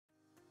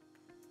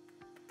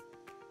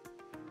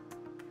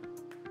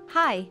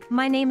Hi,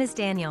 my name is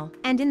Daniel,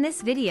 and in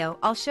this video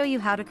I'll show you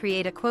how to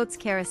create a quotes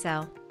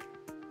carousel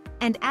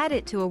and add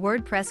it to a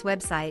WordPress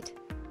website.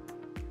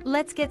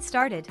 Let's get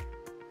started.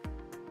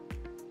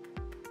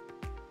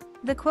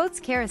 The quotes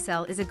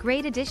carousel is a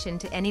great addition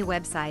to any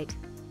website.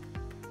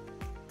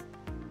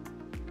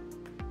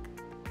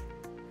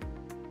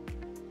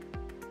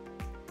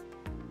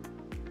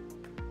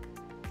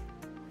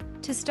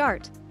 To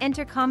start,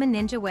 enter Common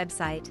Ninja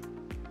website.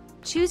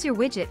 Choose your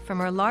widget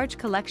from our large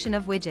collection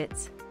of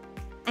widgets.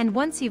 And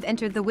once you've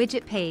entered the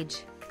widget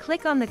page,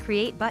 click on the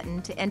Create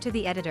button to enter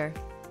the editor.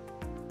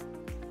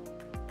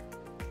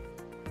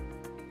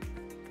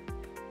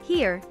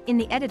 Here, in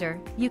the editor,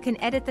 you can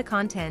edit the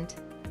content.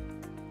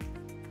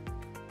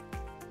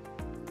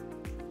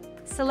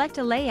 Select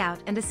a layout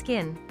and a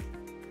skin.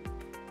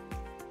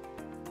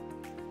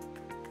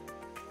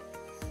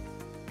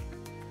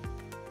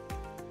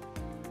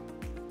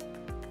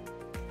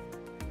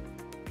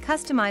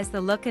 Customize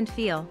the look and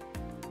feel.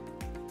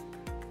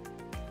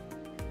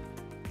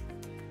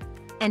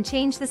 And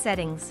change the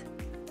settings.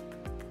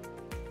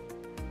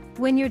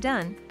 When you're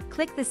done,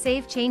 click the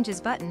Save Changes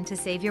button to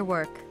save your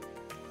work.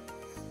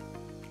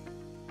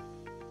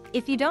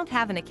 If you don't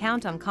have an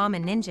account on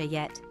Common Ninja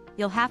yet,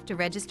 you'll have to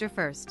register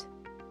first.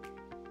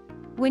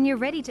 When you're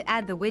ready to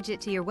add the widget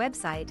to your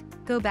website,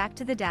 go back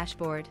to the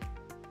dashboard.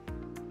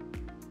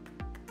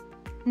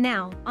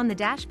 Now, on the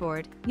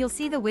dashboard, you'll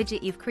see the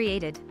widget you've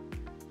created.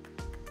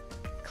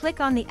 Click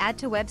on the Add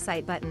to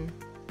Website button.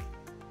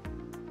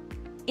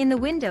 In the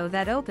window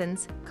that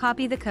opens,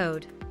 copy the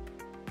code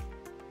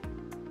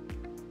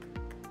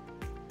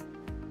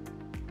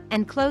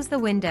and close the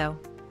window.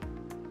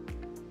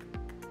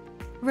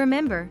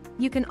 Remember,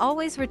 you can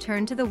always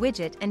return to the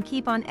widget and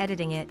keep on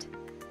editing it.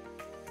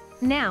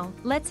 Now,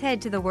 let's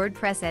head to the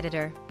WordPress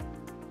editor.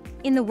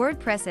 In the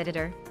WordPress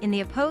editor, in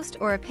the A Post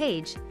or a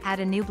Page, add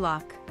a new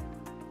block.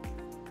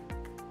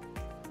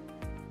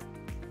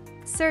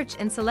 Search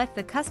and select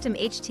the custom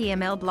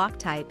HTML block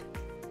type.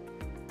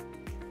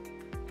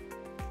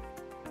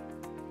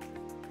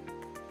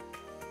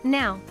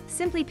 Now,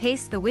 simply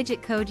paste the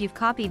widget code you've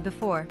copied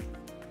before.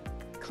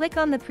 Click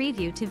on the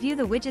preview to view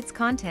the widget's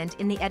content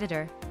in the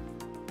editor.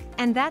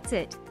 And that's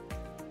it.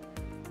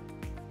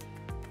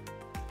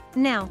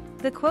 Now,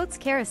 the quotes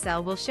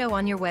carousel will show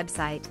on your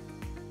website.